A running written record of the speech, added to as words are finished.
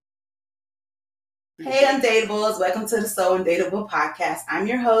Hey, Undateables. Welcome to the So Undateable podcast. I'm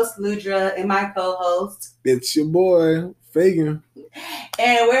your host, Ludra, and my co-host. It's your boy, Fagan.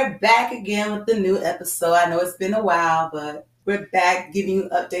 And we're back again with the new episode. I know it's been a while, but we're back giving you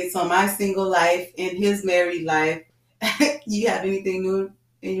updates on my single life and his married life. You have anything new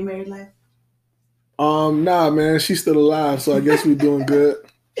in your married life? Nah, man. She's still alive, so I guess we're doing good.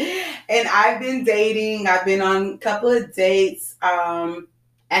 And I've been dating. I've been on a couple of dates.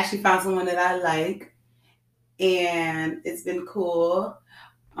 Actually found someone that I like, and it's been cool.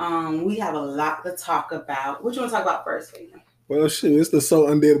 We have a lot to talk about. What you want to talk about first, Fagan? Well, shit, it's the So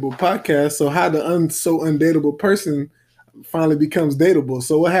Undateable podcast. So how the so undateable person finally becomes dateable.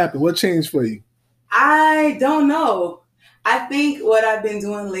 So what happened? What changed for you? I don't know. I think what I've been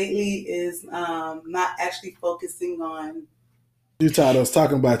doing lately is not actually focusing on. You tired of us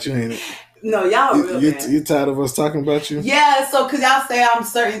talking about you, ain't it? No, y'all are real bad. You tired of us talking about you? Yeah, so because y'all say I'm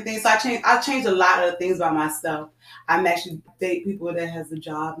certain things, so I changed a lot of things by myself. I'm actually date people that has a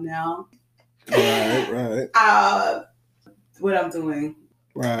job now. Right. What I'm doing.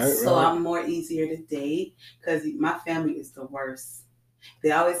 Right. So I'm more easier to date because my family is the worst.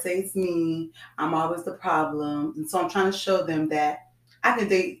 They always say it's me. I'm always the problem. And so I'm trying to show them that I can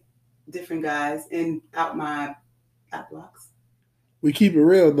date different guys and out my blocks. We keep it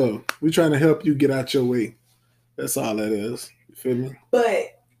real, though. We're trying to help you get out your way. That's all that is. You feel me?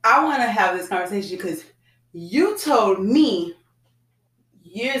 But I want to have this conversation because you told me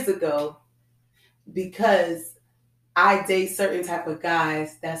years ago because I date certain type of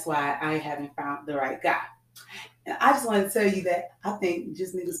guys, that's why I haven't found the right guy. And I just want to tell you that I think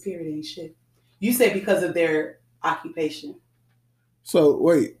just niggas period ain't shit. You say because of their occupation. So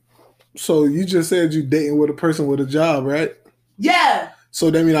wait. So you just said you dating with a person with a job, right? Yeah. So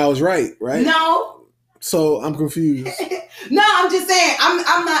that means I was right? No. So I'm confused. No, I'm just saying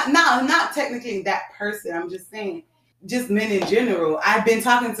I'm not technically that person. I'm just saying just men in general. I've been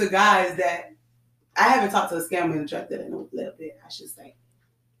talking to guys that I haven't talked to a scammer and drug dealer in a little bit, I should say.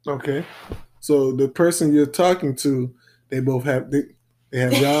 Okay. So the person you're talking to, they both have they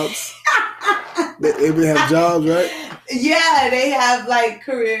have jobs. they have jobs, right? Yeah, they have like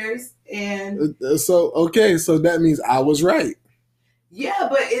careers and so that means I was right. Yeah,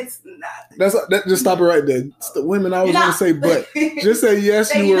 but it's not. Just stop it right there. It's the women always want to say but. Just say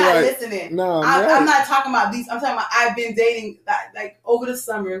yes, you were right. Listening. No, I'm not talking about these. I'm talking about I've been dating like over the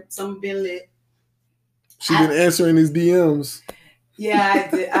summer. Some been lit. She been answering these DMs. Yeah,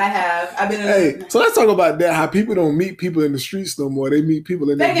 I did. I have. I've been. Hey, so let's talk about that. How people don't meet people in the streets no more. They meet people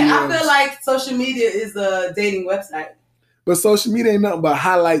in the DMs. I feel like social media is a dating website. But social media ain't nothing but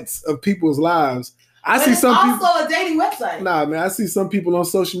highlights of people's lives. But see some also people, a dating website. Nah, man, I see some people on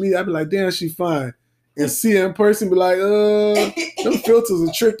social media. I be like, damn, she fine. And see her in person, be like, them filters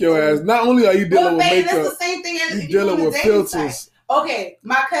will trick your ass. Not only are you dealing with makeup, that's the same thing as you dealing with filters. Site. Okay,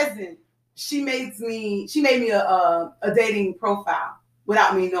 my cousin, she made me a dating profile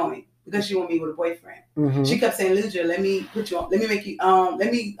without me knowing because she wanted me with a boyfriend. Mm-hmm. She kept saying, Luja, let me put you on. Let me make you.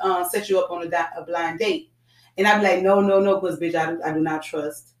 Let me set you up on a blind date. And I'd be like, no, because bitch, I do not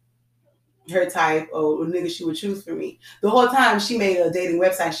trust her type or nigga she would choose for me. The whole time she made a dating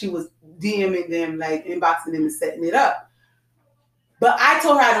website, she was DMing them, like inboxing them and setting it up. But I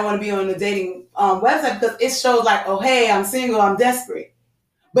told her I don't want to be on the dating website because it shows like, oh, hey, I'm single, I'm desperate.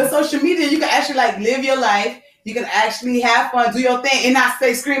 But social media, you can actually like live your life. You can actually have fun, do your thing, and not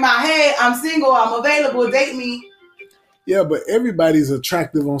scream out, hey, I'm single, I'm available, date me. Yeah, but everybody's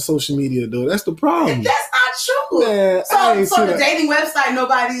attractive on social media, though. That's the problem. That's not true. Man, so the dating website,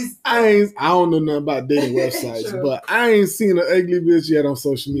 nobody's. I don't know nothing about dating websites, but I ain't seen an ugly bitch yet on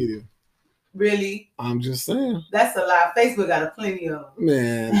social media. Really? I'm just saying. That's a lie. Facebook got a plenty of them.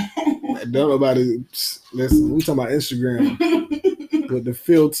 Man, don't nobody listen. We talking about Instagram with the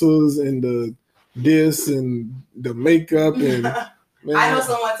filters and the this and the makeup and. Man. I know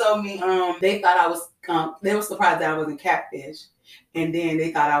someone told me they thought I was they were surprised that I wasn't catfish, and then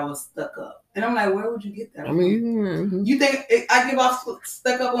they thought I was stuck up. And I'm like, where would you get that from? You think I give off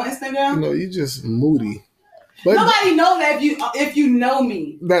stuck up on Instagram? No, you just moody. But nobody knows that if you know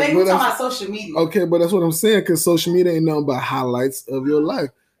me. They talking about social media. Okay, but that's what I'm saying because social media ain't nothing but highlights of your life.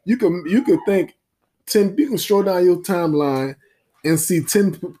 You could think 10. You can scroll down your timeline and see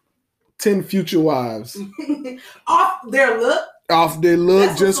 10 future wives off their look.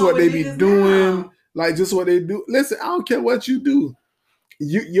 That's just what they be doing, now. Like just what they do. Listen, I don't care what you do.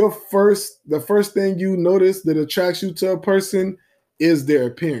 The first thing you notice that attracts you to a person is their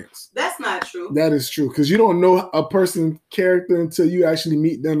appearance. That's not true. That is true because you don't know a person's character until you actually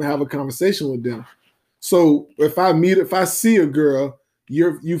meet them and have a conversation with them. So if I see a girl,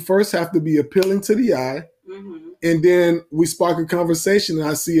 you first have to be appealing to the eye, and then we spark a conversation, and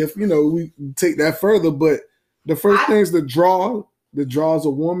I see if we take that further. But the first things that draws a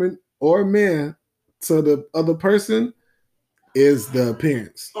woman or a man to the other person is the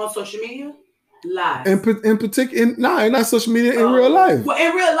appearance. On social media? Lies. In particular, not social media, in real life. Well,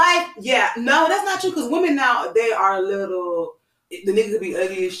 in real life, yeah. No, that's not true, because women now, they are a little, the nigga could be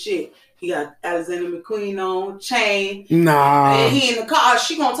ugly as shit. He got Alexander McQueen on, chain. Nah. And he in the car,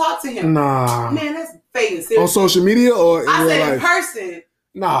 she gonna talk to him. Nah. Man, that's fake. On social media or in real life? In person.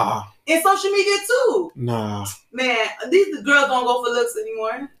 Nah. In social media too. Nah. Man, these girls don't go for looks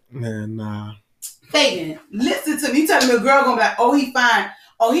anymore. Man, nah. Fagan, listen to me. You telling me a girl gonna be like, oh, he fine.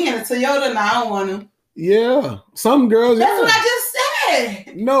 Oh, he in a Toyota. Nah, I don't want him. Yeah. Some girls, That's what I just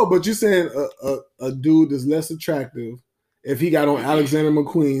said. No, but you're saying a dude is less attractive. If he got on Alexander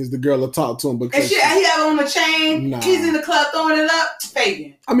McQueen's, the girl will talk to him because he have on a chain. Nah. He's in the club throwing it up.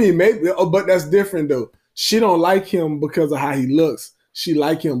 Fagan. I mean, maybe, but that's different though. She don't like him because of how he looks. She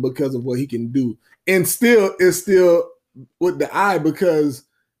like him because of what he can do, and it's still with the eye because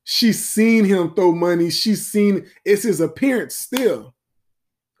she's seen him throw money. It's his appearance still,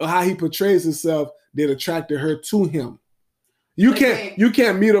 or how he portrays himself that attracted her to him. You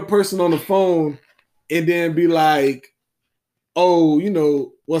can't meet a person on the phone and then be like, oh,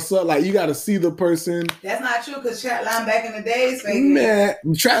 what's up? Like, you got to see the person. That's not true, because Chatline back in the days, man,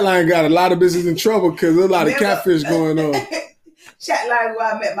 Chatline got a lot of business in trouble because there's a lot of catfish going on. Chatline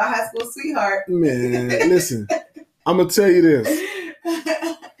where I met my high school sweetheart. Man, listen, I'm gonna tell you this.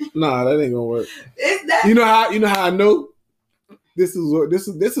 Nah, that ain't gonna work. You know how I know? This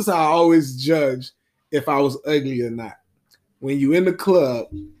is how I always judge if I was ugly or not. When you in the club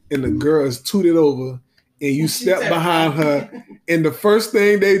and the girl is tooted over and you step behind her, and the first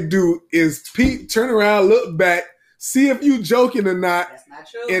thing they do is turn around, look back, see if you joking or not. That's not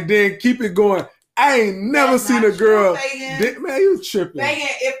true. And then keep it going. I ain't never seen a girl. Man, you tripping.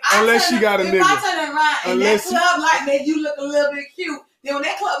 Unless she got a nigga. If I turn around and that club like that, you look a little bit cute. Then when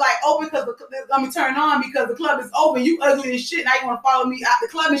that club like open because turn on because the club is open, you ugly as shit. Now you want to follow me out the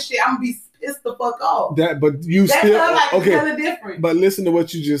club and shit. I'm gonna be pissed the fuck off. But you that still club like okay. Kind of different. But listen to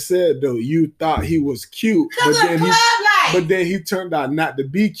what you just said though. You thought he was cute, but then he turned out not to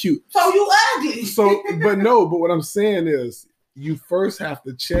be cute. So you ugly. But what I'm saying is, you first have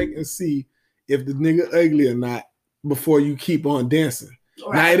to check and see if the nigga ugly or not before you keep on dancing.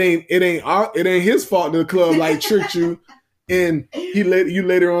 Right. Now it ain't his fault the club like tricked you, and you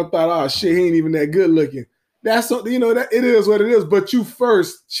later on thought, oh shit, he ain't even that good looking. That's something, that it is what it is. But you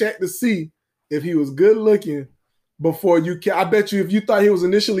first check to see if he was good looking before you can. I bet you if you thought he was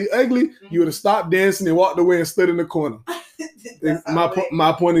initially ugly, you would have stopped dancing and walked away and stood in the corner.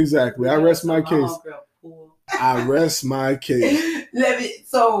 my point exactly. I rest my case. I rest my case.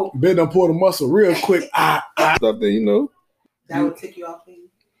 So Ben done pull the muscle real quick. Something, that would tick you off.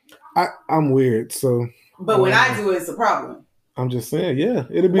 I'm weird, so. But when I do it, it's a problem. I'm just saying, yeah,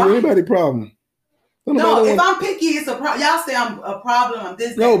 it'll be anybody's problem. No, if I'm picky, it's a problem. Y'all say I'm a problem. I'm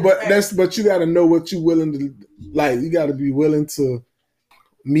this. No, but you got to know what you're willing to like. You got to be willing to.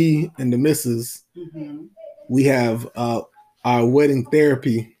 Me and the missus, we have our wedding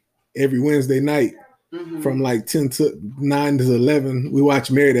therapy every Wednesday night. From like 10 to 9 to 11, we watch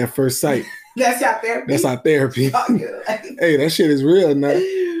Married at First Sight. That's your therapy? That's our therapy. Hey, that shit is real now.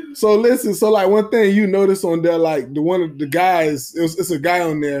 So listen, like one thing you notice on there, like one of the guys, it's a guy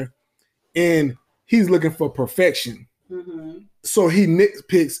on there, and he's looking for perfection. So he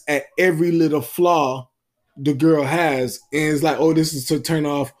nitpicks at every little flaw the girl has, and it's like, oh, this is to turn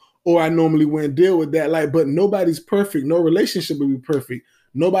off, or I normally wouldn't deal with that. Like, but nobody's perfect. No relationship will be perfect.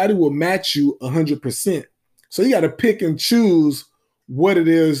 Nobody will match you 100%. So you got to pick and choose what it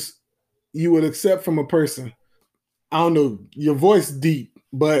is you would accept from a person. I don't know, your voice deep,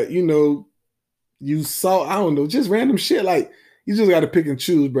 but you saw, I don't know, just random shit. Like, you just got to pick and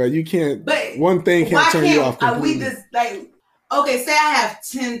choose, bro. You can't, one thing can't turn you off completely. Okay, say I have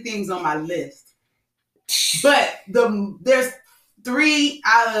 10 things on my list, but there's 3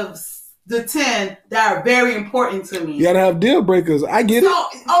 out of the 10 that are very important to me. You gotta have deal breakers. I get it.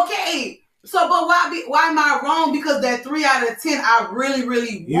 Okay. So, but why am I wrong? Because that 3 out of 10 I really,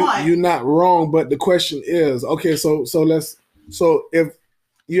 really want. You're not wrong, but the question is, okay, so if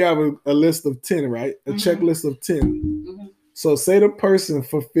you have a list of 10, right? A checklist of 10. So say the person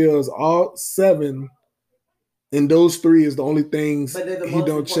fulfills all 7, and those 3 is the only things he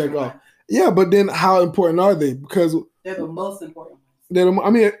don't check off. Yeah, but then how important are they? Because they're the most important. I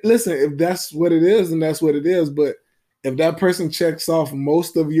mean, listen, if that's what it is, then that's what it is. But if that person checks off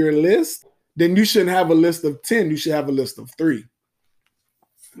most of your list, then you shouldn't have a list of 10. You should have a list of 3.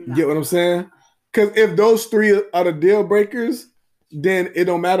 No. Get what I'm saying? Because if those 3 are the deal breakers, then it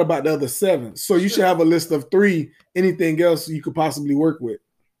don't matter about the other 7. So you should have a list of 3. Anything else you could possibly work with?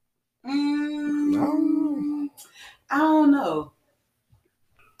 I don't know.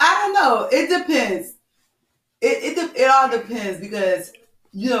 It depends. It all depends because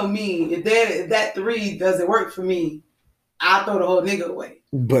you know me. If that 3 doesn't work for me, I'll throw the whole nigga away.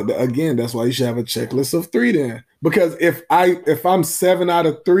 But again, that's why you should have a checklist of 3 then. Because if I'm 7 out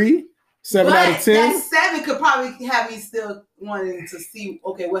of 3, 7 out of 10, that 7 could probably have me still wanting to see.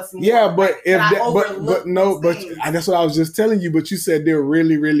 Okay, what's more? Yeah, but that's what I was just telling you. But you said they're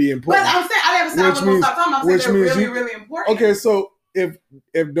really, really important. But I'm saying I never said I was going to stop talking. I'm saying they're really, really important. Okay, so if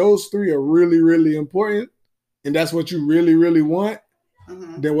those 3 are really, really important, and that's what you really, really want,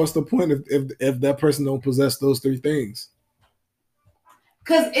 then what's the point if that person don't possess those 3 things?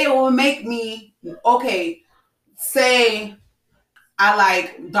 Because it will make me, okay, say I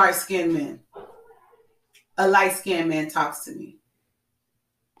like dark-skinned men. A light-skinned man talks to me.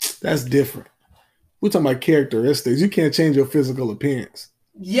 That's different. We're talking about characteristics. You can't change your physical appearance.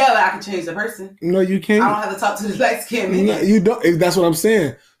 Yeah, but I can change the person. No, you can't. I don't have to talk to the light-skinned man. No, you don't. That's what I'm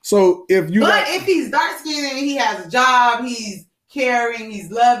saying. So if you... But if he's dark-skinned and he has a job, he's caring,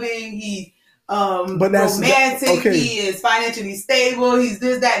 he's loving, he's but that's romantic, okay. He is financially stable, he's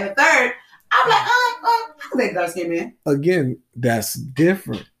this, that, and the third. I'm like, I can take dark-skinned man. Again, that's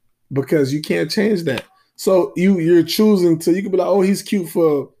different because you can't change that. So you're choosing to, you can be like, oh, he's cute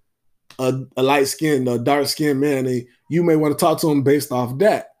for a light-skinned, a dark-skinned man, and you may want to talk to him based off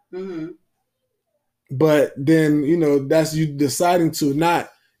that. Mm-hmm. But then, that's you deciding to not,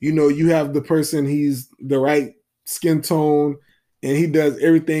 you have the person, he's the right skin tone, and he does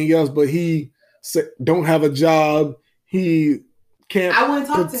everything else, but he don't have a job. He can't. I wouldn't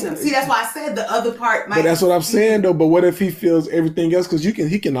talk to him. See, that's why I said the other part. But that's what I'm saying, though. But what if he feels everything else? Because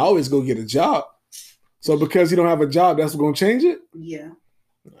he can always go get a job. So because he don't have a job, that's going to change it? Yeah.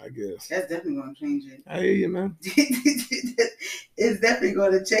 I guess. That's definitely going to change it. I hear you, man. It's definitely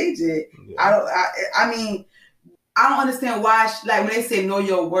going to change it. Yeah. I mean, I don't understand why, like when they say know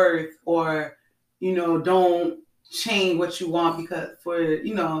your worth or, don't change what you want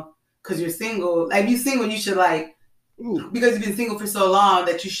because you're single. Like, if you're single, you should because you've been single for so long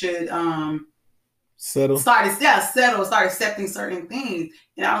that you should settle. Start accepting certain things.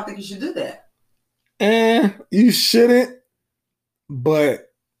 And I don't think you should do that. You shouldn't,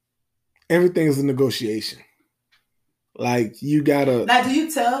 but everything is a negotiation. Like, you gotta. Now, do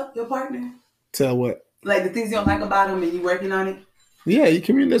you tell your partner? Tell what? Like the things you don't like about him and you working on it? Yeah,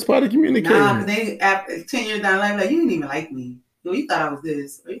 that's part of communicating. Nah, because they, after 10 years down the line, like, you didn't even like me. You thought I was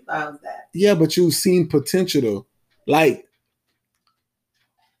this, or you thought I was that. Yeah, but you've seen potential, though. Like,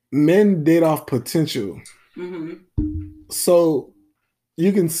 men date off potential. Mm-hmm. So,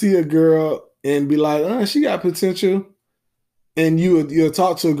 you can see a girl and be like, she got potential. And you'll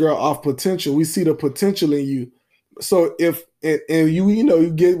talk to a girl off potential. We see the potential in you. So, if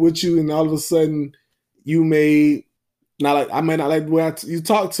you get with you and all of a sudden you may not like the way you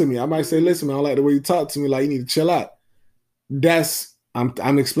talk to me. I might say, listen, man, I don't like the way you talk to me. Like, you need to chill out.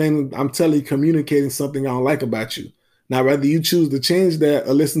 I'm explaining, I'm telling you, communicating something I don't like about you. Now, whether you choose to change that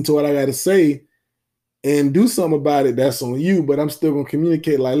or listen to what I got to say and do something about it, that's on you. But I'm still going to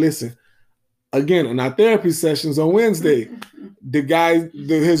communicate like, listen, again, in our therapy sessions on Wednesday, the guy,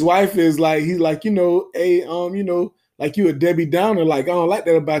 his wife is like, he's like, hey, like you a Debbie Downer. Like, I don't like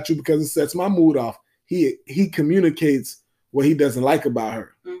that about you because it sets my mood off. He communicates what he doesn't like about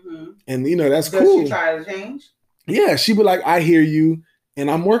her. Mm-hmm. And, that's cool. Does she try to change? Yeah, she be like, I hear you,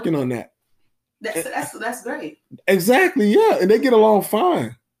 and I'm working on that. That's great. Exactly, yeah, and they get along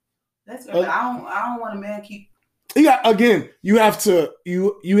fine. That's great. But I don't want a man keep. Yeah, again, you have to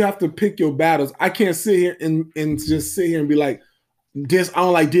pick your battles. I can't sit here and just sit here and be like, this, I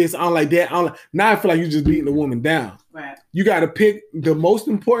don't like this, I don't like that. Now I feel like you're just beating the woman down. Right. You got to pick the most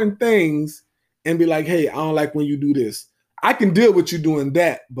important things and be like, hey, I don't like when you do this. I can deal with you doing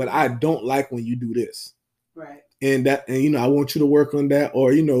that, but I don't like when you do this. Right. And I want you to work on that,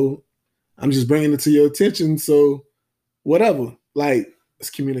 or, I'm just bringing it to your attention. So whatever, like,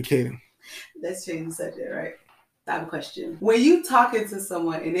 it's communicating. Let's change the subject, right? I have a question. When you talking to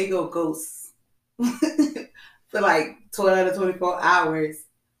someone and they go ghost for like 12 to 24 hours,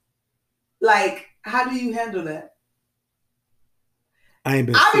 like, how do you handle that? I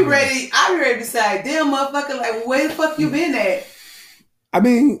be ready to say, damn motherfucker, like, where the fuck you been at? I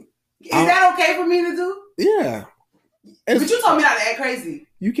mean, is that okay for me to do? Yeah. But you told me not to act crazy.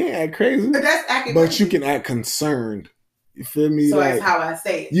 You can't act crazy. But that's acting But crazy. You can act concerned. You feel me? So like, that's how I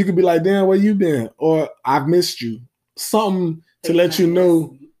say it. You could be like, damn, where you been? Or I've missed you. Something to let you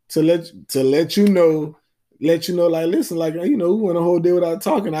know to let you know, like, listen, like, we went a whole day without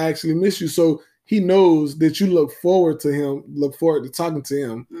talking. I actually miss you. So he knows that you look forward to talking to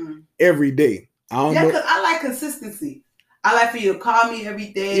him every day. I don't know. Because I like consistency. I like for you to call me every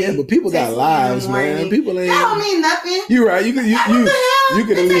day. Yeah, but people got lives, man. People ain't. That don't mean nothing. You're right. You what the hell? You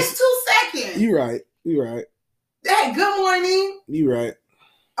could it at takes least 2 seconds. You're right. Hey, good morning. You're right.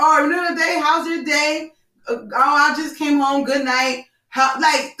 Or middle of the day, how's your day? I just came home. Good night. Dog,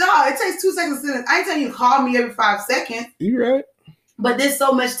 it takes 2 seconds. I ain't telling you to call me every 5 seconds. You're right. But there's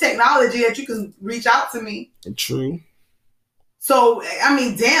so much technology that you can reach out to me. True. So, I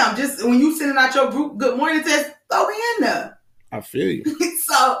mean, damn, just when you sending out your group good morning text, throw me in there. I feel you.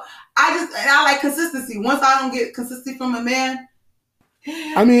 So, I like consistency. Once I don't get consistency from a man.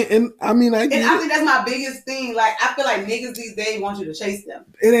 I think that's my biggest thing. Like, I feel like niggas these days want you to chase them.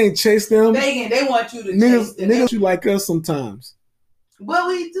 It ain't chase them. They want you to chase them. Niggas, you like us sometimes. But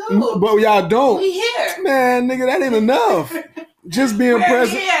we do. But y'all don't. We here. Man, nigga, that ain't enough. Just being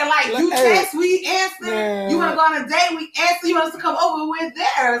present. Here. Like, you text, we answer. Man. You want to go on a date, we answer. You want us to come over, we're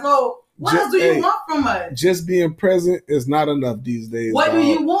there. So, what else do you want from us? Just being present is not enough these days. What do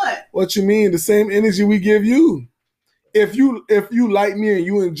you want? What you mean? The same energy we give you. If you like me and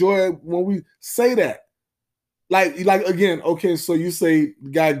you enjoy it when we say that. Like again, okay, so you say the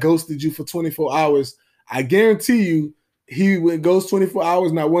guy ghosted you for 24 hours. I guarantee you he goes 24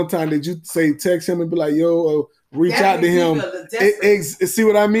 hours. Not one time did you say text him and be like, yo, reach out to him. See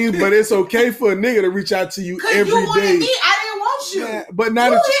what I mean? But it's okay for a nigga to reach out to you every day. You wanted me, I didn't want you. Yeah, but now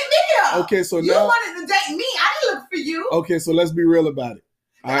you hit me up. Okay, so you now wanted to date me. I didn't look for you. Okay, so let's be real about it.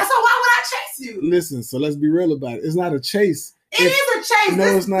 All right? So why would I chase you? Listen, so let's be real about it. It's not a chase. It is a chase.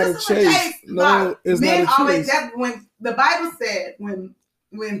 No, it's not a chase. No, it's not a chase. Always, that's when the Bible said when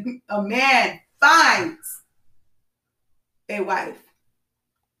a man finds a wife,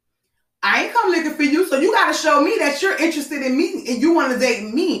 I ain't come looking for you, so you got to show me that you're interested in me and you want to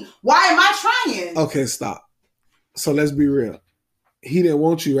date me. Why am I trying? Okay, stop. So let's be real. He didn't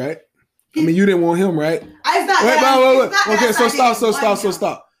want you, right? I mean, you didn't want him, right? It's not. Wait. Okay, so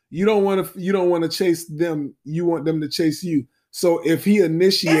stop. You don't want to chase them. You want them to chase you. So if he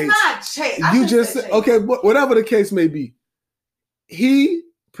initiates, it's not chase. You just say, okay, whatever the case may be, he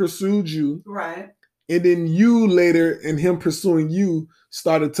pursued you, right? And then you later, and him pursuing you,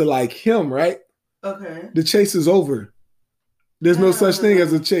 started to like him, right? Okay. The chase is over. There's no such thing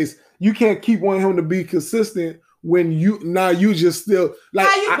as a chase. You can't keep wanting him to be consistent when you just still like.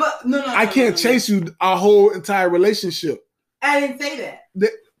 I can't chase you our whole entire relationship. I didn't say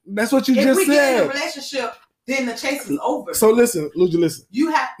that. That's what you just said. If we get in a relationship, then the chase is over. So listen, Luja, listen.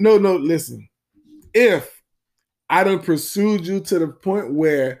 You have listen. If I done pursued you to the point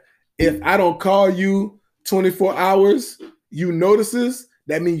where if I don't call you 24 hours, you notices,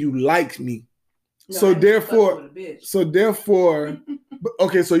 that means you like me. No, so therefore,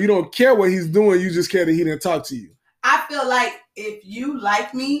 okay, so you don't care what he's doing, you just care that he didn't talk to you. I feel like if you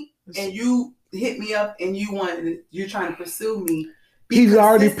like me and you hit me up and you're trying to pursue me. He's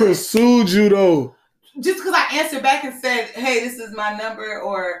already pursued you though. Just because I answered back and said, hey, this is my number,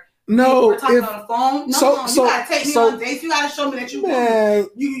 or no, we're talking on the phone. No, you gotta take me on dates. You gotta show me that you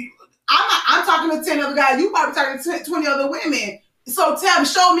want me. I'm talking to 10 other guys. You probably talking to 20 other women. So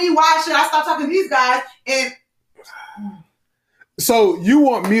show me why should I stop talking to these guys? And so you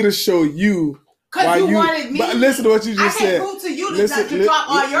want me to show you because you wanted me. But listen to what you just said. I can't prove to you to drop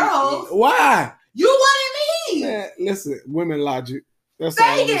all your hoes. Why? You wanted me. Man, listen, women logic. That's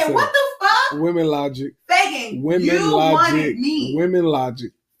Fagin, what the fuck? Women logic. Fagin, you wanted me. Women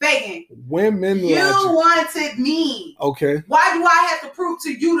logic. Fagin, women logic. You wanted me. Okay. Why do I have to prove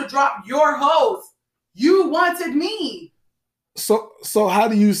to you to drop your hoes? You wanted me. So how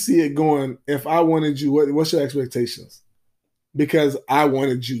do you see it going? If I wanted you, what's your expectations? Because I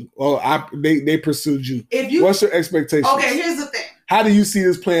wanted you. They pursued you. What's your expectations? Okay, here's the thing. How do you see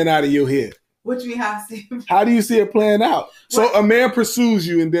this playing out in your head? What do you mean how I see it? How do you see it playing out? So a man pursues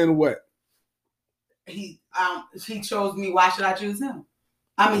you, and then what? He chose me. Why should I choose him?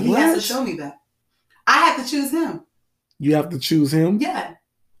 I mean, he has to show me that. I have to choose him. You have to choose him? Yeah.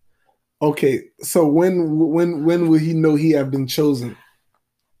 Okay, so when will he know he have been chosen?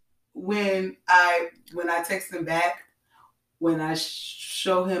 When I text him back, when I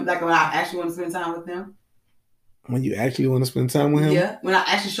show him, like when I actually want to spend time with him. When you actually want to spend time with him? Yeah, when I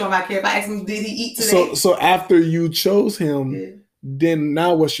actually show him I care. If I ask him, did he eat today? So after you chose him, then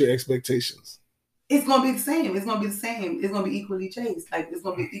now what's your expectations? It's gonna be the same. It's gonna be the same. It's gonna be equally chased. Like it's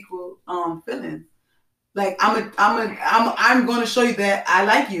gonna be equal feelings. Like I'm gonna show you that I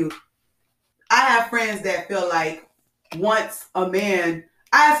like you. I have friends that feel like once a man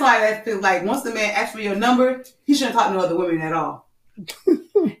I ask somebody that feels like once the man asks for your number, he shouldn't talk to no other women at all.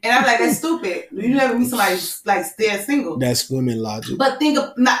 And I'm like, that's stupid. You never meet somebody like still single. That's women logic. But think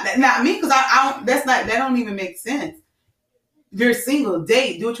of not me, because I don't. That don't even make sense. You're single,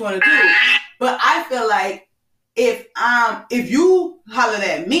 date, do what you want to do. But I feel like if you hollered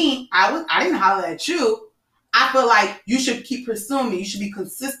at me, I didn't holler at you. I feel like you should keep pursuing me. You should be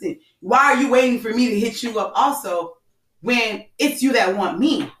consistent. Why are you waiting for me to hit you up also when it's you that want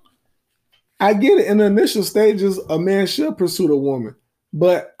me? I get it. In the initial stages, a man should pursue a woman.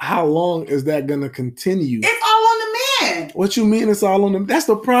 But how long is that going to continue? It's all on the man. What you mean it's all on them? That's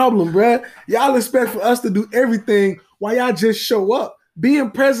the problem, bruh. Y'all expect for us to do everything while y'all just show up. Being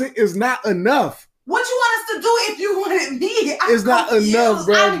present is not enough. What you want us to do if you wanted me? It's not enough,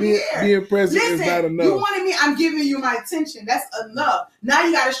 bro. Being present is not enough. You wanted me, I'm giving you my attention. That's enough. Now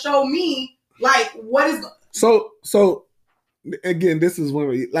you got to show me, like, what is... So again, this is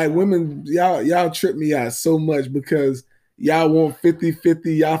women. Like, women, y'all trip me out so much because y'all want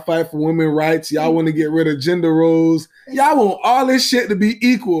 50-50. Y'all fight for women's rights. Y'all want to get rid of gender roles. Y'all want all this shit to be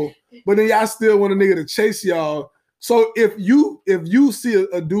equal, but then y'all still want a nigga to chase y'all. So if you see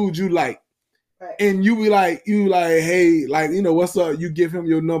a dude you like, right, and you like, hey, like, you know, what's up? You give him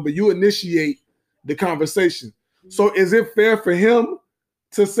your number. You initiate the conversation. Mm-hmm. So is it fair for him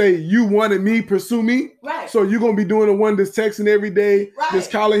to say you wanted me, pursue me? Right. So you're gonna be doing the one that's texting every day, right,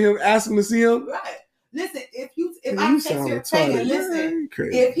 just calling him, asking to see him? Right. Listen, if I text your thing, listen,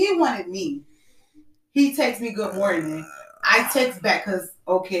 if he wanted me, he texts me good morning. I text back because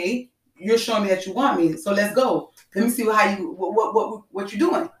okay, you're showing me that you want me, so let's go. Let me see what you're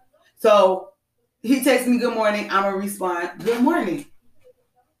doing. So he texts me good morning. I'm gonna respond good morning.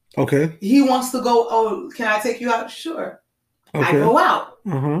 Okay. He wants to go. Oh, can I take you out? Sure. Okay. I go out.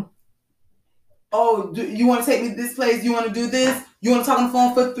 Uh-huh. Oh, you want to take me to this place? You want to do this? You want to talk on the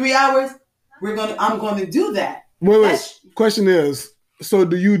phone for 3 hours? I'm going to do that. Wait. Question is, so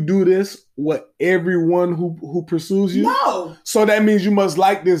do you do this with everyone who pursues you? No. So that means you must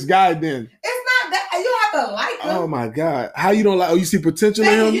like this guy then. It's not that. You don't have to like him. Oh my God. How you don't like? Oh, you see potential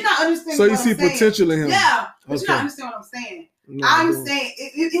in him? You're not understanding. So you see potential in him. Yeah. But you're not understanding what I'm saying. I'm saying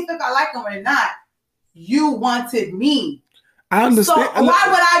if I like him or not, you wanted me. I understand. So why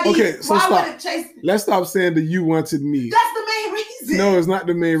would I be? Okay, so why stop. Would it chase me? Let's stop saying that you wanted me. That's the main reason. No, it's not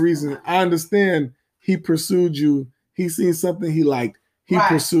the main reason. I understand. He pursued you. He seen something he liked. He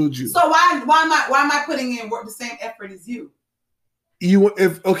pursued you. So why am I putting in the same effort as you?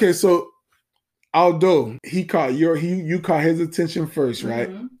 So although you caught his attention first, right?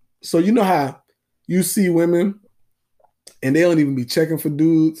 Mm-hmm. So you know how you see women and they don't even be checking for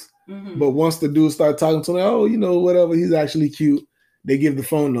dudes. Mm-hmm. But once the dude start talking to them, oh, you know, whatever, he's actually cute. They give the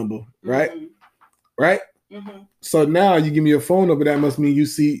phone number, right? Mm-hmm. Right? Mm-hmm. So now you give me your phone number. That must mean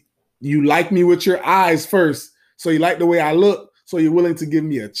you like me with your eyes first. So you like the way I look. So you're willing to give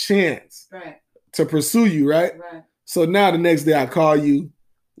me a chance to pursue you, right? Right. So now the next day I call you,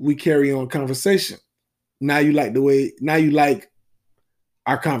 we carry on conversation. Now you like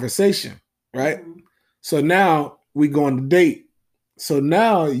our conversation, right? Mm-hmm. So now we go on the date. So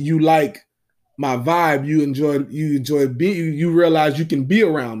now you like my vibe. You enjoy being. You realize you can be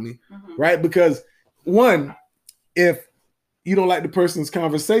around me, mm-hmm, right? Because one, if you don't like the person's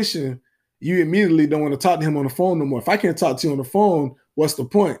conversation, you immediately don't want to talk to him on the phone no more. If I can't talk to you on the phone, what's the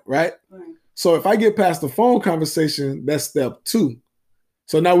point, right? So if I get past the phone conversation, that's step 2.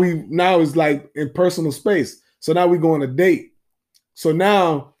 So now it's like in personal space. So now we go on a date. So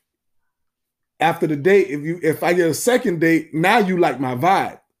now, after the date, if I get a second date, now you like my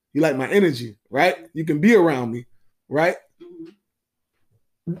vibe. You like my energy, right? You can be around me, right?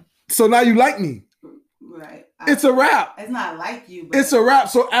 Mm-hmm. So now you like me. Right. It's a wrap. It's not like you, but it's a wrap.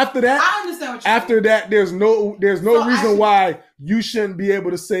 So after that, I understand what you're after saying. That, there's no reason why you shouldn't be able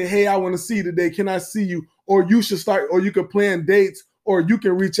to say, hey, I want to see you today. Can I see you? Or you should start, or you could plan dates, or you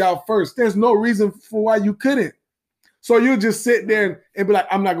can reach out first. There's no reason for why you couldn't. So you'll just sit there and be like,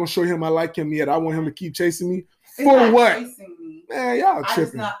 I'm not going to show him I like him yet. I want him to keep chasing me. For what? Chasing me. Man, y'all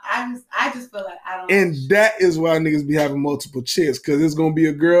tripping. I just feel like I don't. And that is why niggas be having multiple chicks, because it's going to be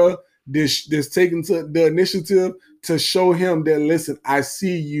a girl that's taking the initiative to show him that, listen, I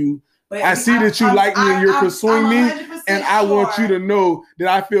see you. But I see that you like me and you're pursuing me. And I want you to know that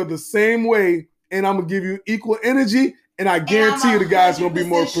I feel the same way. And I'm going to give you equal energy. And I guarantee you the guy's going to be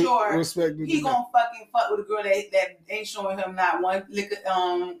more respectful. He going to fucking fuck with a girl that ain't showing him not one lick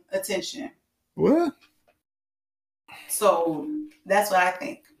of attention. What? So that's what I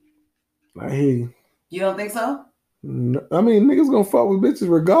think. I hear you. You don't think so? No, I mean, niggas going to fuck with bitches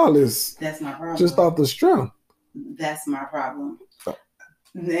regardless. That's my problem. Just off the strength. That's my problem.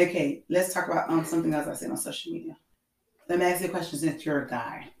 Okay, let's talk about something else I said on social media. Let me ask you a question since you're a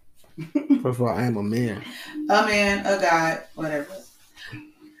guy. First of all, I am a man. A man, a guy, whatever.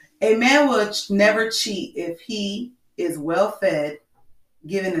 A man will never cheat if he is well fed,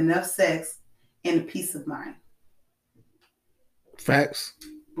 given enough sex, and peace of mind. Facts.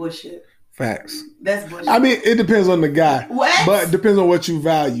 Bullshit. Facts. That's bullshit. I mean, it depends on the guy. What? But it depends on what you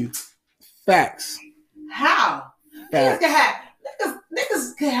value. Facts. How? Facts.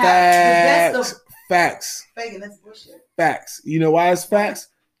 Niggas can have the best of facts. Fagan, that's bullshit. Facts. You know why it's facts?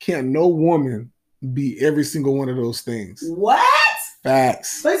 Can't no woman be every single one of those things. What?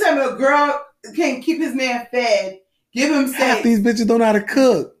 Facts. So you tell me a girl can't keep his man fed, give him sex. Half these bitches don't know how to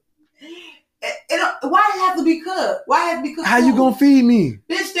cook. Why it have to be cooked? Why it have to be cooked? How you gonna feed me?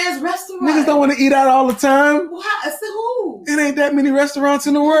 Bitch, there's restaurants. Niggas don't want to eat out all the time. Why? So who? It ain't that many restaurants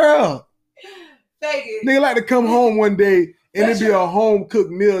in the world. Fagan. They like to come home one day and it be a home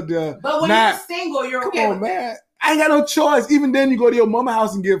cooked meal there. But when you're single, you're okay. Come on, man. I ain't got no choice. Even then, you go to your mama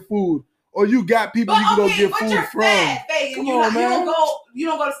house and get food, or you got people you can go get food from. Fat, Fagan. Come on, man. You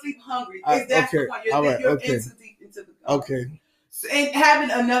don't go to sleep hungry. That's the point. You're okay. Into the okay. And having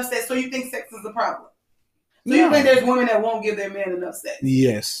enough sex. So you think sex is a problem? So you think there's women that won't give their man enough sex?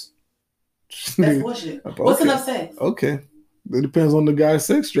 Yes. That's bullshit. Okay. What's enough sex? Okay. It depends on the guy's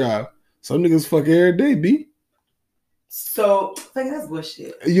sex drive. Some niggas fuck every day, B. So, that's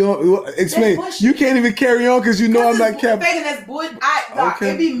bullshit. You explain. You can't even carry on because you know I'm not capping. That's bullshit.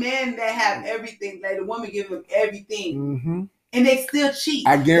 It be men that have everything. Like the woman give them everything. Mm-hmm. And they still cheat.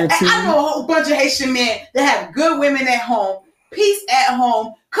 I guarantee I know a whole bunch of Haitian men that have good women at home, peace at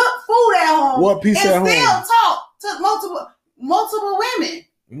home, cook food at home. What peace at home? And still talk to multiple women.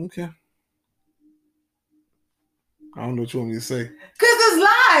 Okay. I don't know what you want me to say. Because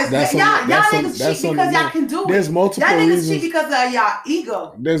it's lies. Y'all niggas cheat because y'all can do it. There's multiple reasons. Y'all niggas cheat because of y'all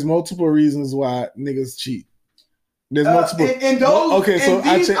ego. There's multiple reasons why niggas cheat. There's multiple. And those. Okay, so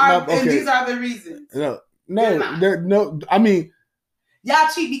I check my. Okay. And these are the reasons. No. I mean, y'all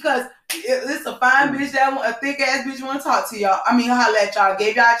cheat because it's a fine bitch a thick ass bitch want to talk to y'all. I mean, holla at y'all,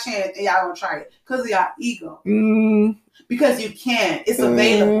 gave y'all a chance, and y'all gonna try it because of y'all ego. Because you can, it's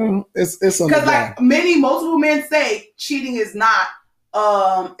available. It's because like multiple men say, cheating is not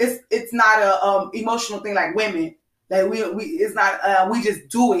it's not a emotional thing like women. Like we it's not we just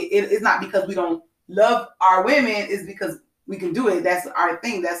do it. It's not because we don't love our women. It's because we can do it. That's our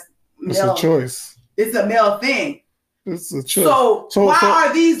thing. That's male. It's a choice. It's a male thing. It's a choice. So why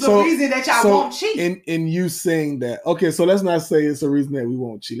are these the reason that y'all won't cheat? In you saying that, okay, so let's not say it's a reason that we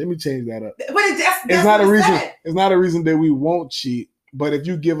won't cheat. Let me change that up. But it's not a reason. It's not a reason that we won't cheat. But if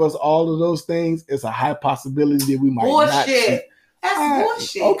you give us all of those things, it's a high possibility that we might not cheat. That's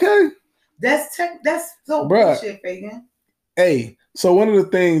bullshit. Okay. That's so bullshit, Fagan. Hey, so one of the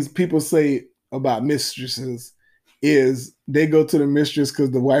things people say about mistresses is they go to the mistress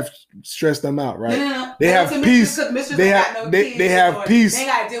because the wife stressed them out, right? No. They have peace. They have peace. They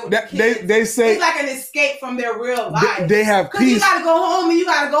gotta deal with kids. They say it's like an escape from their real life. They have peace. Because you gotta go home and you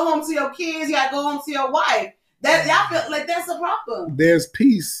gotta go home to your kids. You gotta go home to your wife. That y'all feel like that's a problem. There's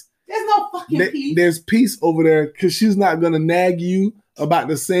peace. There's no fucking peace. There's peace over there because she's not gonna nag you about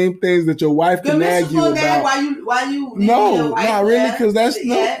the same things that your wife can nag you about. Why you? No, not really. Because that's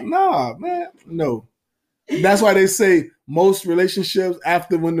no. That's why they say most relationships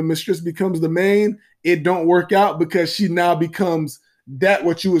after when the mistress becomes the main, it don't work out because she now becomes that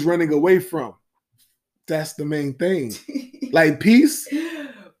what you was running away from. That's the main thing. Like peace.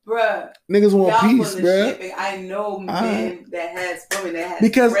 Bruh. Niggas want peace, bruh. I know men that has women that has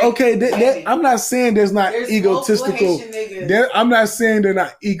because I'm not saying there's egotistical. I'm not saying they're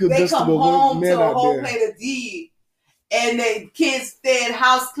not egotistical. They come home to a whole plate of D and they kids fed,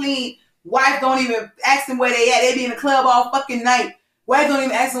 house clean. Wife don't even ask them where they at. They be in the club all fucking night. Wife don't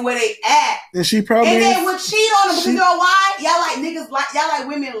even ask them where they at. And she probably they would cheat on them because you know why? Y'all like niggas y'all like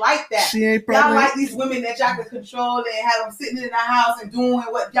women like that. She ain't probably y'all like these women that y'all can control and have them sitting in the house and doing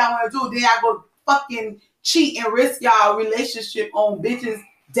what y'all want to do. Then y'all go fucking cheat and risk y'all relationship on bitches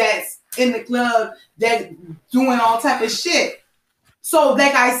that's in the club that doing all type of shit. So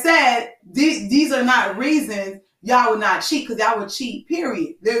like I said, these are not reasons y'all would not cheat because y'all would cheat.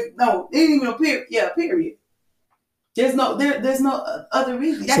 Period. There ain't even a period. Yeah, period. There's no other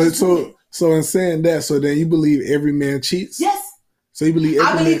reason. So in saying that, so then you believe every man cheats? Yes. So you believe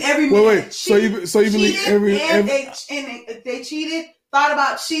every man. Cheated, so you believe every if they cheated, thought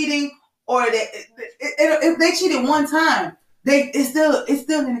about cheating, or if they cheated one time, it's still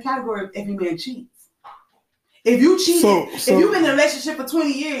in the category of every man cheats. If you cheated, if you've been in a relationship for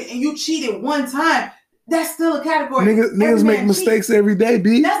 20 years and you cheated one time, That's still a category. Niggas make mistakes every day,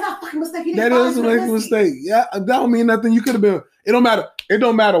 B. That's not fucking mistake. That is a mistake. Yeah, that don't mean nothing. You could have been. It don't matter. It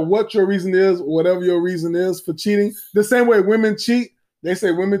don't matter what your reason is, or whatever your reason is for cheating. The same way women cheat. They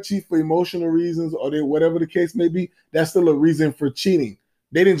say women cheat for emotional reasons, or whatever the case may be. That's still a reason for cheating.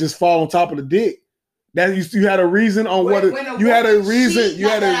 They didn't just fall on top of the dick. That you had a reason on you had a reason. You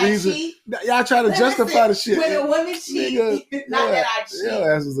had a reason. Y'all try to justify the shit. When a woman cheat, not that I cheat.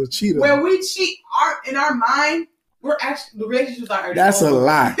 Your ass is a cheater. When we cheat, in our mind, we're actually the relationships are already That's over. A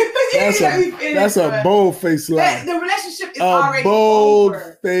lie. That's a bold-faced lie. The relationship is already over.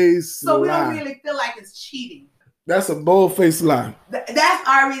 Bold-faced lie. So we don't really feel like it's cheating. That's a bold-faced lie. That's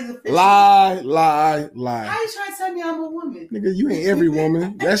our reason for lie. How you trying to tell me I'm a woman? Nigga, you ain't every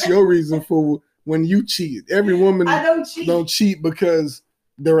woman. That's your reason for when you cheat. Every woman don't cheat because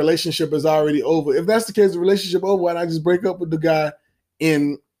the relationship is already over. If that's the case, the relationship over, why not just break up with the guy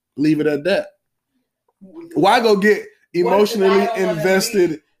and leave it at that? Why go get emotionally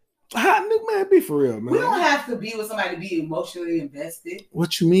invested? Nigga, man, be for real, man. We don't have to be with somebody to be emotionally invested.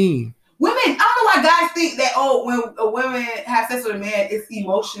 What you mean? Women, I don't know why guys think that, when a woman has sex with a man, it's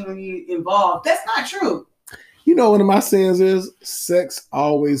emotionally involved. That's not true. You know, one of my sayings is sex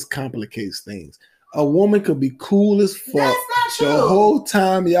always complicates things. A woman could be cool as fuck. That's not true. The whole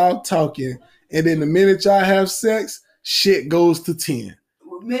time y'all talking, and then the minute y'all have sex, shit goes to 10.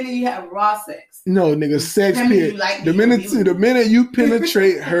 The minute you have raw sex. No, nigga, sex period. The minute you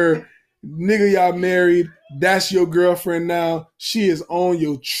penetrate her, nigga, y'all married. That's your girlfriend now. She is on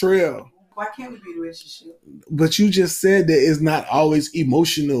your trail. Why can't we be in a relationship? But you just said that it's not always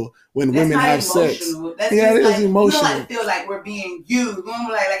emotional when women have sex. That's it is emotional. We don't like to feel like we're being used. We don't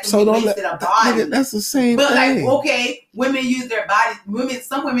like so we're wasted a body. Nigga, that's the same but thing. Like, okay, women use their bodies.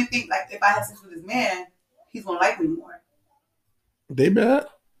 Some women think like if I have sex with this man, he's gonna like me more. They bad.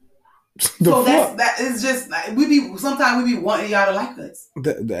 So that is just like sometimes we be wanting y'all to like us.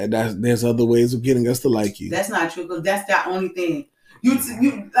 There's other ways of getting us to like you. That's not true because that's the only thing.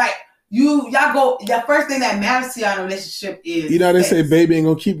 Y'all go. The first thing that matters to y'all in a relationship is. You know they say baby ain't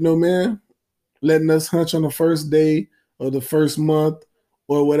gonna keep no man. Letting us hunch on the first day or the first month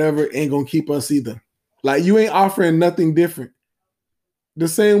or whatever ain't gonna keep us either. Like you ain't offering nothing different. The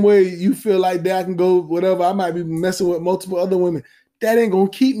same way you feel like that I can go whatever. I might be messing with multiple other women. That ain't gonna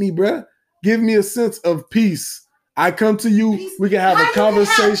keep me, bruh. Give me a sense of peace. I come to you. Peace. We can have a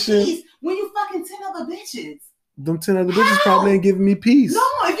conversation. When you fucking 10 other bitches. Them 10 other bitches probably ain't giving me peace. No,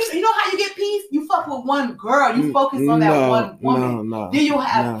 if you know how you get peace? You fuck with one girl. You focus on that one woman. Then you'll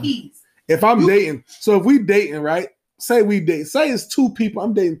have peace. If I'm dating, so if we dating, right? Say we date. Say it's 2 people.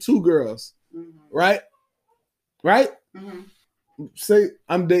 I'm dating 2 girls. Mm-hmm. Right? Right? Mm-hmm. Say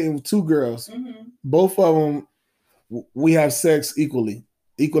I'm dating 2 girls. Mm-hmm. Both of them, we have sex equal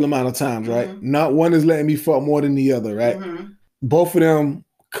amount of times, right? Mm-hmm. Not one is letting me fuck more than the other, right? Mm-hmm. Both of them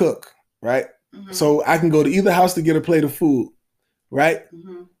cook, right? Mm-hmm. So I can go to either house to get a plate of food, right?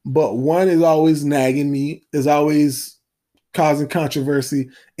 Mm-hmm. But one is always nagging me, is always causing controversy,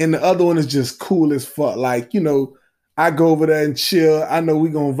 and the other one is just cool as fuck. Like, I go over there and chill. I know we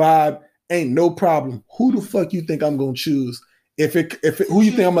gonna vibe. Ain't no problem. Who the fuck you think I'm gonna choose? Who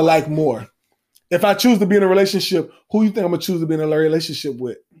you think I'm gonna like more? If I choose to be in a relationship, who you think I'm gonna choose to be in a relationship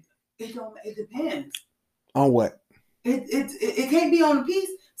with? It depends. On what? It can't be on the piece.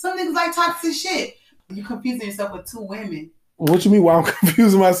 Some niggas like toxic shit. You confusing yourself with 2 women. What you mean? Why I'm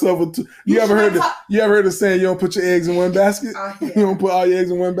confusing myself with 2? You ever heard the saying you don't put your eggs in one basket? Yeah. You don't put all your eggs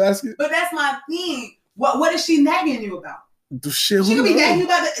in one basket? But that's my thing. What is she nagging you about? The shit. She could be nagging you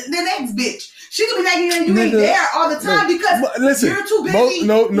about the next bitch. She could be nagging you and you ain't there all the time because you're too busy.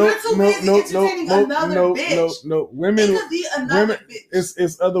 No. Women.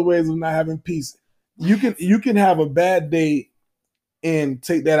 It's other ways of not having peace. You can have a bad day and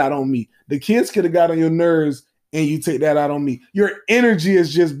take that out on me. The kids could have got on your nerves and you take that out on me. Your energy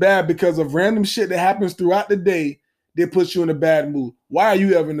is just bad because of random shit that happens throughout the day that puts you in a bad mood. Why are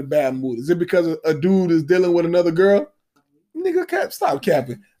you ever in a bad mood? Is it because a dude is dealing with another girl? Nigga, stop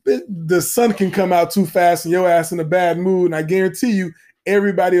capping. The sun can come out too fast and your ass in a bad mood, and I guarantee you,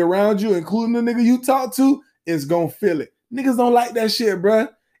 everybody around you, including the nigga you talk to, is gonna feel it. Niggas don't like that shit, bruh.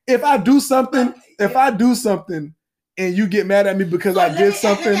 If I do something and you get mad at me because I did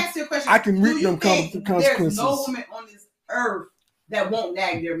something, I can reap them consequences. There's no woman on this earth that won't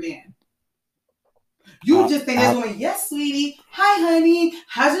nag their man. You just think there's woman, yes, sweetie. Hi, honey.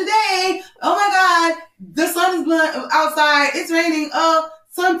 How's your day? Oh my God. The sun is outside. It's raining.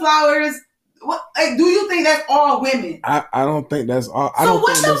 Sunflowers. What, like, do you think that's all women? I don't think that's all. I so don't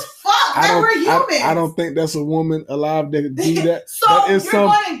what think the that's, fuck? We're humans. I don't think that's a woman alive that can do that. So that is you're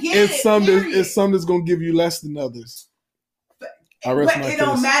going to get it's some that's going to give you less than others. But it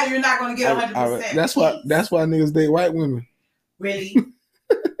don't matter. You're not going to get 100%. That's why niggas date white women. Really?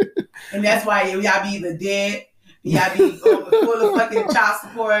 And that's why y'all be either dead, y'all be full of fucking child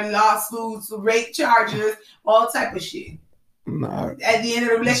support, lawsuits, rape charges, all type of shit. Nah. At the end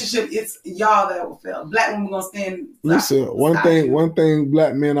of the relationship, it's y'all that will fail. Black women gonna stand. Listen, one thing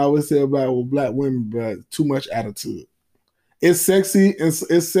black men always say about black women, but too much attitude. It's sexy.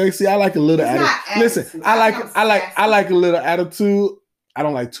 It's sexy. I like a little attitude. Listen, I like a little attitude. I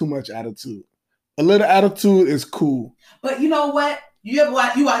don't like too much attitude. A little attitude is cool. But you know what? You ever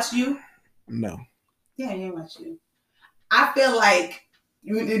watch You? No. Yeah, you ain't watch You. I feel like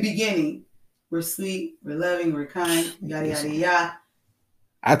in the beginning, we're sweet, we're loving, we're kind, yada yada yada.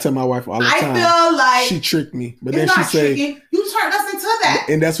 I tell my wife all the time. I feel like she tricked me, but then she say, "You turned us into that,"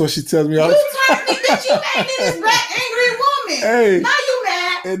 and that's what she tells me all the time. You turned me, bitch. You made me this black angry woman. Hey, now you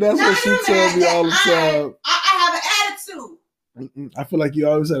mad, and that's what she tells me all the time. I have an attitude. I feel like you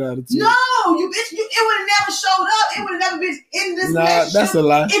always had an attitude. No, you bitch. It would have never showed up. It would have never been in this relationship. That's a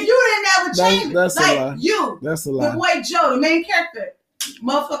lie. If you didn't never change, that's like a lie. You, that's a lie. The boy Joe, the main character.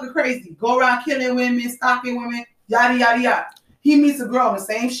 Motherfucker crazy. Go around killing women, stalking women, yada, yada, yada. He meets a girl, the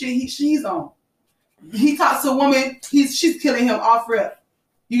same shit she's on. He talks to a woman, she's killing him off rip.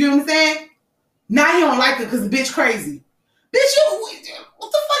 You get what I'm saying? Now he don't like her because the bitch crazy. Bitch,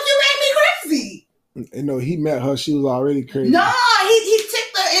 what the fuck you made me crazy? And no, he met her, she was already crazy. No, he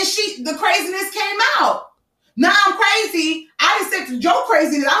ticked her and the craziness came out. Now I'm crazy. I accepted your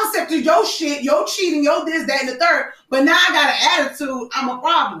craziness. I accepted your shit, your cheating, your this, that, and the third. But now I got an attitude. I'm a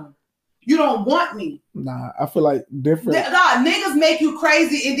problem. You don't want me. Nah, I feel like different. Niggas make you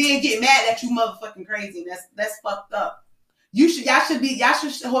crazy and then get mad that you motherfucking crazy. That's fucked up. Y'all should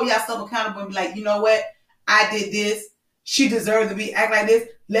hold yourself accountable and be like, you know what? I did this. She deserved to be act like this.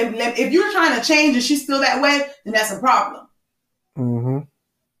 If you're trying to change and she's still that way, then that's a problem. Mm-hmm.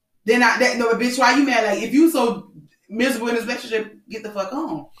 Then bitch, why you mad? Like, if you so miserable in this relationship, get the fuck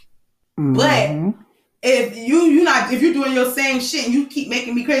on. Mm-hmm. But if you're doing your same shit and you keep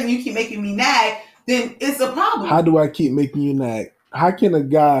making me crazy and you keep making me nag, then it's a problem. How do I keep making you nag? How can a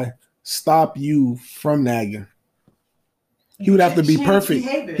guy stop you from nagging? He would have to be perfect.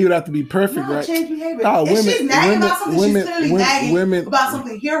 Behavior. He would have to be perfect, right? Change behavior. If she's nagging about something, she's clearly nagging about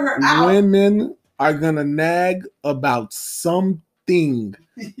something. Hear her out. Women are gonna nag about something.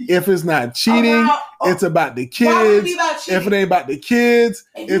 If it's not cheating, it's about the kids. If it ain't about the kids,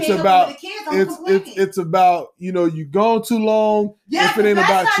 it's about you gone too long. Yeah, if it ain't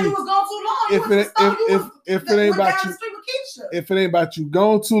about you, was gone too long. If it ain't about you, if it ain't about you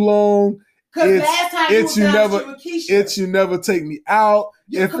gone too long. It's you never take me out.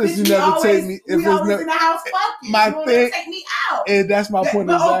 If it's you never take me, if it's never in the house fucking. My thing, take me out. And that's my point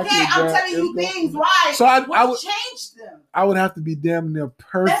exactly. Okay, I'm telling you things right. So I would change them. I would have to be damn near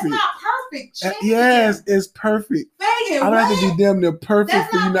perfect. That's not perfect. Yes, it's perfect. I would have to be damn near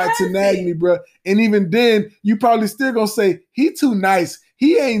perfect for you not to nag me, bro. And even then, you probably still gonna say he too nice.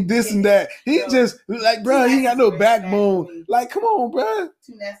 He ain't this and that. He just like, bro. He ain't got no backbone. Like, come on, bro.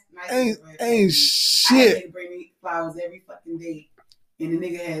 Too nice. Ain't shit. I bring me flowers every fucking day, and the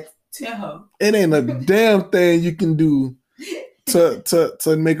nigga had 10 hoes. It ain't a damn thing you can do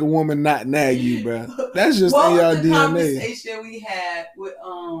to make a woman not nag you, bro. That's just in y'all DNA. Conversation we had with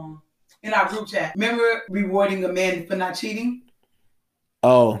in our group chat. Remember rewarding a man for not cheating?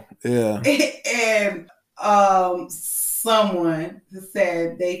 Oh yeah. And someone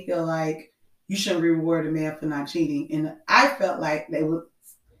said they feel like you shouldn't reward a man for not cheating, and I felt like they would.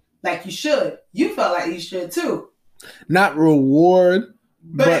 Like you should. You felt like you should too. Not reward,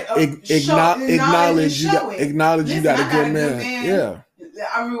 but acknowledge you got a good man. Yeah.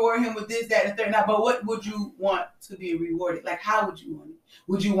 I reward him with this, that, and the third. Now, but what would you want to be rewarded? Like, how would you want it?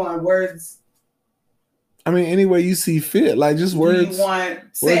 Would you want words? I mean, any way you see fit. Like, just words. Do you want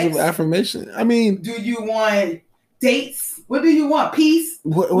sex? Words of affirmation. I mean, do you want dates? What do you want? Peace?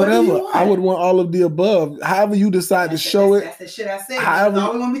 Whatever. I would want all of the above. However you decide to show it. That's the shit I said.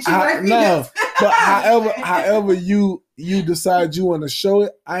 But however you decide you want to show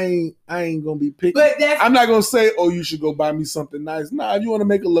it, I ain't gonna be picky. I'm not gonna say, oh, you should go buy me something nice. Nah, if you want to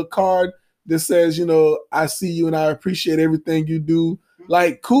make a little card that says, I see you and I appreciate everything you do.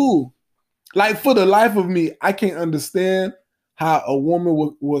 Like, cool. Like, for the life of me, I can't understand how a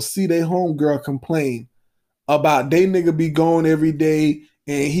woman will see their homegirl complain about they nigga be gone every day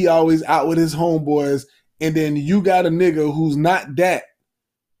and he always out with his homeboys, and then you got a nigga who's not that.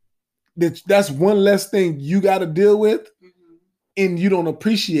 that's one less thing you got to deal with, and you don't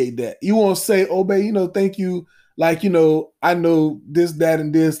appreciate that. You won't say, "Oh, babe, thank you." Like, I know this, that,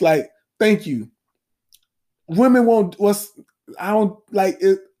 and this. Like, thank you. Women won't. I don't like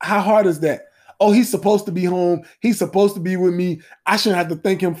it. How hard is that? Oh, he's supposed to be home. He's supposed to be with me. I shouldn't have to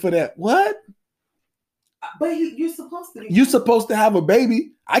thank him for that. What? But you're supposed to be. You're supposed to have a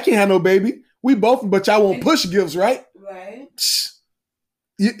baby. I can't have no baby. We both, but y'all won't push gifts, right? Right.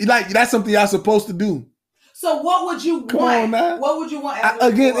 Like, that's something y'all supposed to do. So what would you want? Come on, man. What would you want?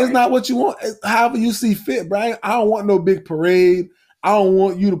 Again, it's not what you want. It's however you see fit, Brian. I don't want no big parade. I don't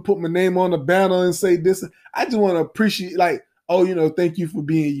want you to put my name on the banner and say this. I just want to appreciate, like, oh, thank you for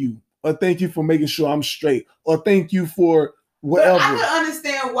being you. Or thank you for making sure I'm straight. Or thank you for whatever. But I can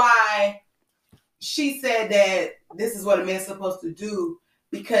understand why she said that this is what a man's supposed to do,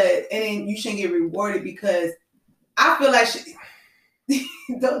 because, and then you shouldn't get rewarded, because I feel like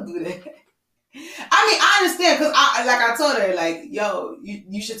don't do that. I mean, I understand, because I told her, like, yo,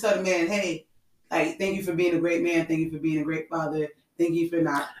 you should tell the man, hey, like, thank you for being a great man, thank you for being a great father, thank you for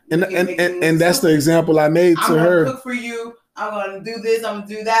not. And that's the example I made to her. I'm gonna cook for you. I'm gonna do this. I'm gonna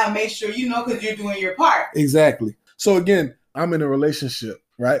do that. Make sure because you're doing your part. Exactly. So again, I'm in a relationship,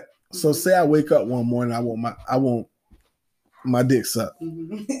 right? Mm-hmm. So say I wake up one morning, I want my dick sucked.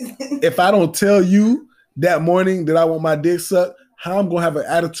 Mm-hmm. If I don't tell you that morning that I want my dick sucked, how I'm gonna have an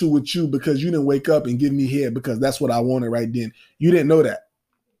attitude with you because you didn't wake up and give me head because that's what I wanted right then. You didn't know that.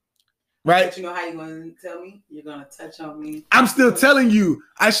 Right? But you know how you're gonna tell me? You're gonna touch on me. I'm still telling you.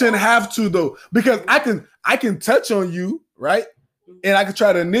 I shouldn't have to though, because I can touch on you, right? And I could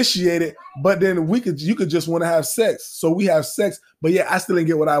try to initiate it, but then you could just want to have sex. So we have sex, but yeah, I still didn't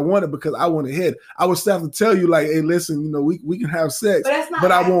get what I wanted because I wanted head. I would still have to tell you, like, hey, listen, we can have sex,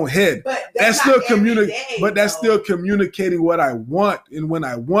 but I want head. But that's still that's still communicating what I want and when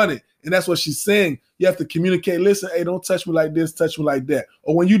I want it. And that's what she's saying. You have to communicate. Listen, hey, don't touch me like this, touch me like that.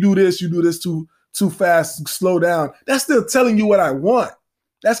 Or when you do this too fast, slow down. That's still telling you what I want.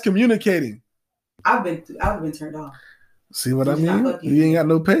 That's communicating. I've been turned off. See what I mean? You ain't got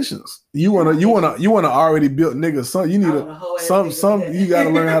no patience. You wanna already build nigga. So you need you gotta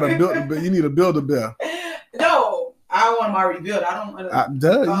learn how to build. You need to build a bear. No, I want them already built. I don't want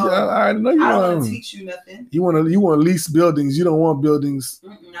to. I already know you. I don't want to teach you nothing. You want lease buildings. You don't want buildings.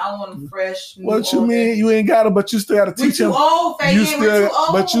 I want them fresh. What you mean? You ain't got it, but you still got to teach them.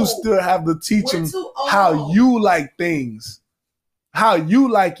 But you still have to teach them how you like things, how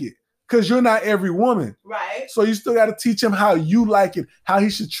you like it. Because you're not every woman. Right. So you still got to teach him how you like it, how he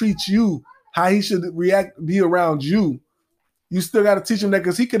should treat you, how he should be around you. You still got to teach him that,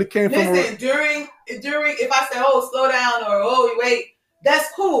 because he could have came from... Listen, during, if I say, oh, slow down, or, oh, wait, that's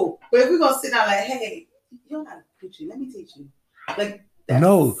cool. But if we're going to sit down like, hey, you don't know how to teach you. Let me teach you. Like,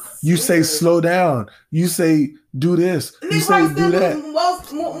 no, you say slow down. You say do this. You say do that.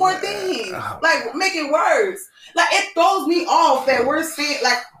 More things. Like, making words. Like, it throws me off that we're saying,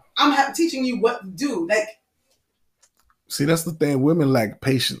 like, I'm teaching you what to do. Like, see, that's the thing. Women lack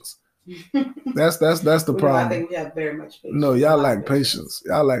patience. That's the problem. I think we have very much patience. No, y'all lack patience.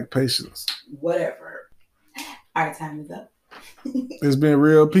 Y'all lack patience. Whatever. Our time is up. It's been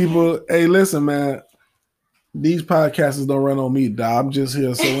real, people. Hey, listen, man. These podcasts don't run on me, dog. I'm just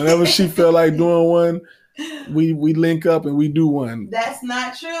here. So whenever she feel like doing one, we link up and we do one. That's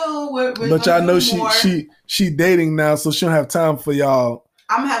not true. But y'all know she dating now, so she don't have time for y'all.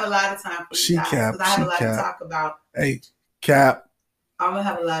 I'm gonna have a lot of time for you guys, because I have a lot to talk about. Hey, Cap. I'm gonna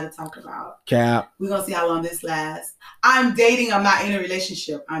have a lot to talk about. Cap. We're gonna see how long this lasts. I'm dating. I'm not in a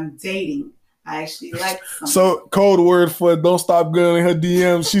relationship. I'm dating. I actually like someone. So, code word for don't stop girl in her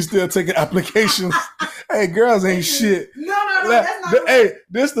DMs. She's still taking applications. Hey, girls ain't shit. No, that's not. Hey,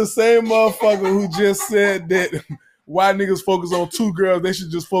 this the same motherfucker who just said that why niggas focus on two girls, they should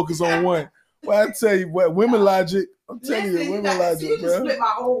just focus on one. Well, I tell you what, women logic. I'm telling you, women logic, you bro. Split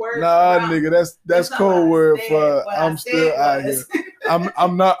my whole word nah, nigga, that's code word for I'm still out here.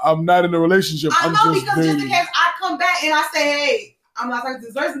 I'm not in a relationship. I know, just because dating. just in case I come back and I say, hey, I'm not talking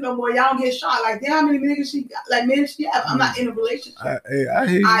to Zersky no more. Y'all don't get shot. Like, damn, how many niggas she got? Like, men she have. I'm not in a relationship. I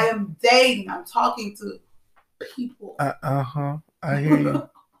hear you. I am dating. I'm talking to people. I hear you.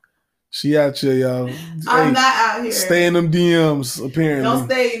 She out here, y'all. I'm not out here. Stay in them DMs, apparently. Don't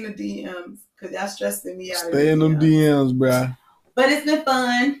stay in the DMs, because y'all stressing me out. Stay in them DMs, bruh. But it's been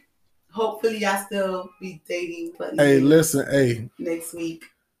fun. Hopefully, y'all still be dating. Hey, listen, hey. Next week.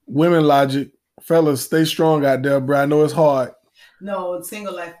 Women logic. Fellas, stay strong out there, bruh. I know it's hard. No,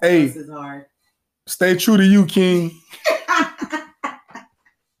 single life for us is hard. Stay true to you, King.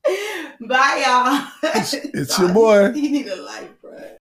 Bye, y'all. It's your boy. You need a life.